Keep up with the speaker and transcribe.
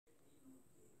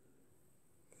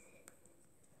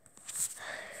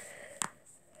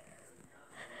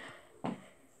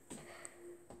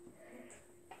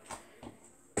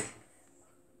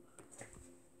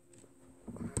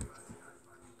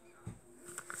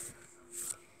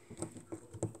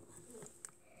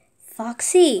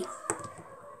Foxy.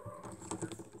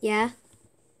 Yeah.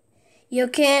 You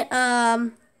can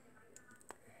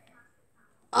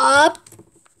up.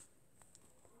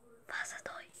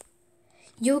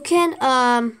 You can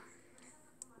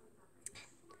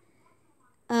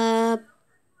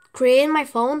create my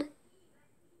phone.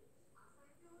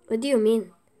 What do you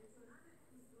mean?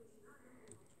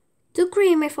 To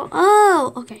create my phone.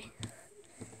 Oh, okay.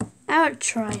 I'll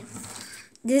try.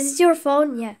 This is your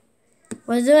phone? Yeah.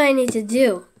 What do I need to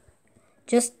do?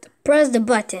 Just press the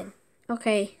button.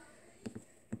 Okay.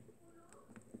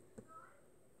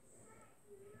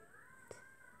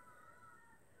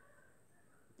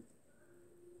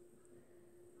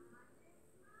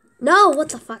 No, what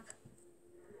the fuck?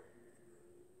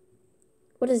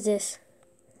 What is this?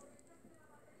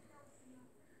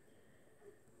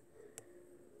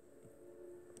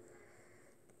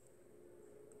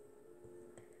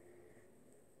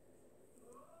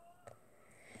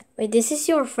 Wait, this is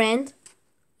your friend?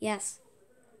 Yes.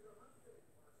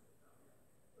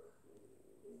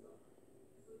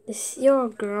 This is your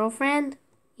girlfriend?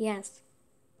 Yes.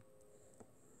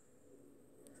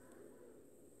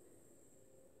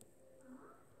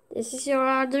 This is your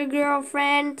other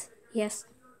girlfriend? Yes.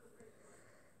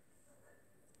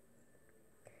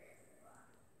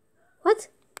 What?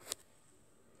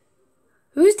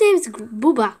 Whose name is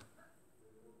Booba?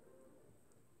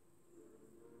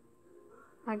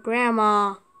 My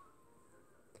grandma.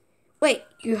 Wait,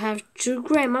 you have two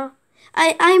grandma?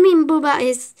 I mean Booba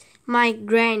is my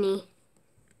granny.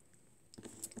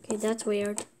 Okay, that's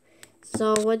weird.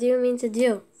 So what do you mean to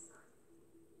do?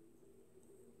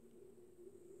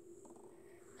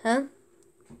 Huh?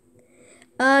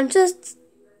 Just,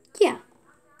 yeah.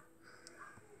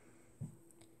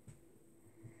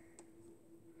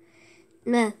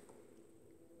 Nah.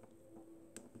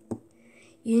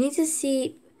 You need to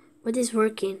see what is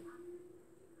working.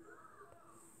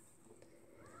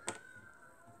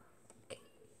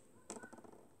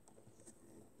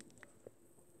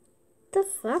 The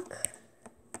fuck?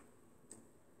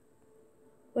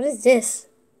 What is this?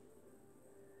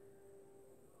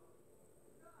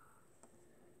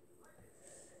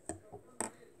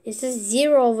 It says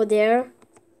 0 over there.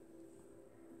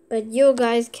 But you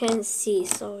guys can't see,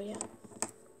 so yeah.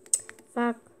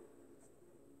 Fuck.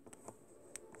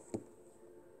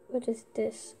 What is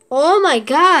this? Oh my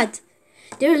god!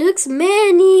 There looks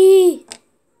many!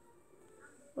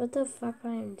 What the fuck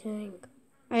I am doing?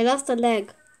 I lost a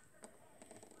leg.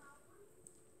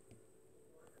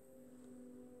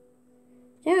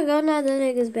 There we go, now the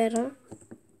leg is better.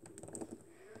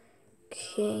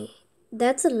 Okay,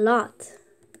 that's a lot.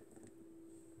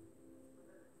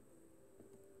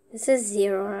 This is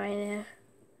 0 right there.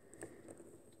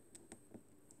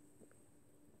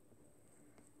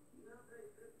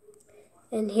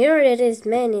 And here it is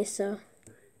many, so.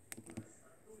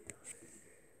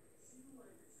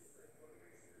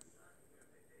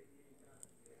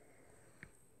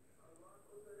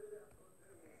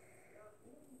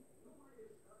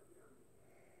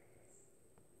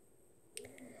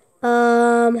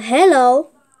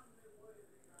 Hello.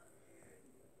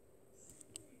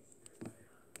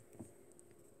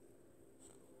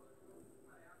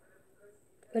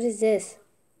 What is this?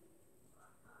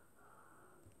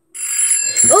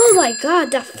 Oh my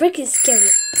god, that freaking scary.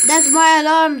 That's my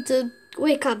alarm to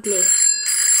wake up me.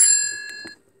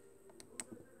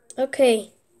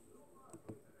 Okay.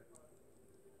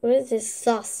 What is this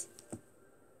sauce?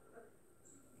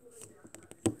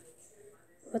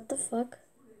 What the fuck?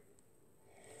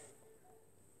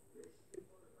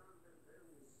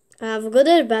 I have a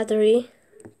good battery.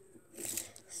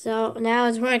 So now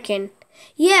it's working.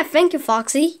 Yeah, thank you,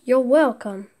 Foxy. You're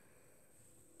welcome.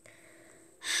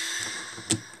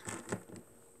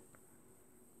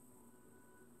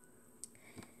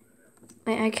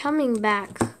 I'm coming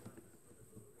back.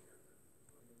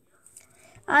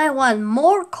 I want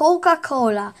more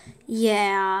Coca-Cola.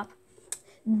 Yeah.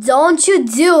 Don't you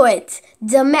do it.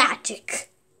 The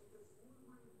magic.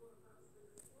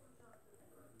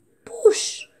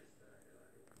 Push.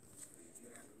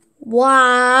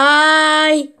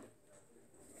 Why?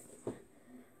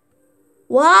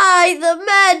 Why the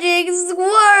magic's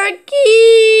working?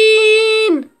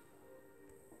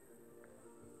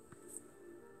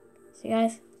 See,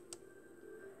 guys.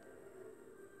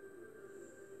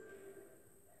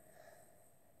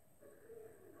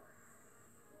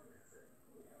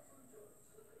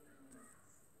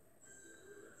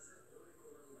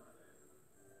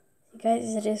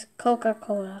 Guys, it is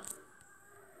Coca-Cola.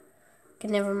 Okay,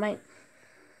 never mind.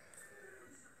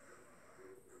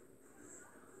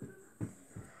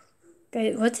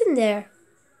 Okay, what's in there?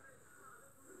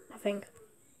 think.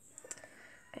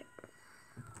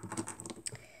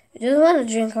 I just want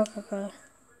to drink Coca-Cola.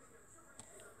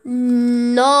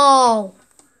 No.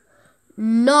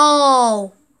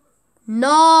 No.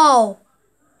 No.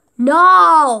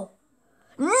 No.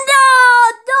 No.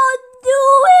 Don't do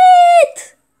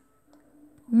it.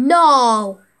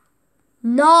 No.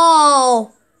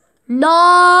 No.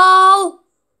 No.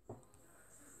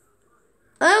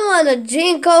 I want to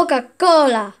drink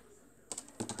Coca-Cola.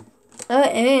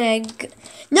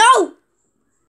 No.